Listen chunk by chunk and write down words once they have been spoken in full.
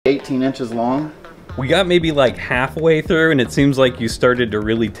18 inches long. We got maybe like halfway through, and it seems like you started to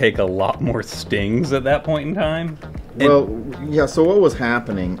really take a lot more stings at that point in time. Well, yeah, so what was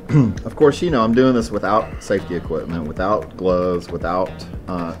happening, of course, you know, I'm doing this without safety equipment, without gloves, without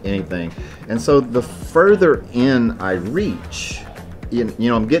anything. And so the further in I reach, you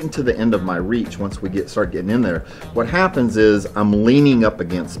know, I'm getting to the end of my reach once we start getting in there. What happens is I'm leaning up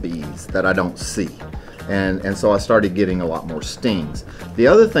against bees that I don't see. And so I started getting a lot more stings. The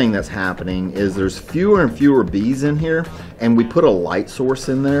other thing that's happening is there's fewer and fewer bees in here, and we put a light source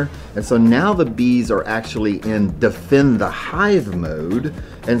in there. And so now the bees are actually in defend the hive mode.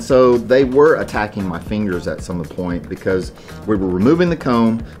 And so they were attacking my fingers at some point because we were removing the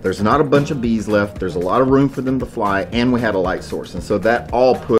comb. There's not a bunch of bees left. There's a lot of room for them to fly, and we had a light source. And so that all put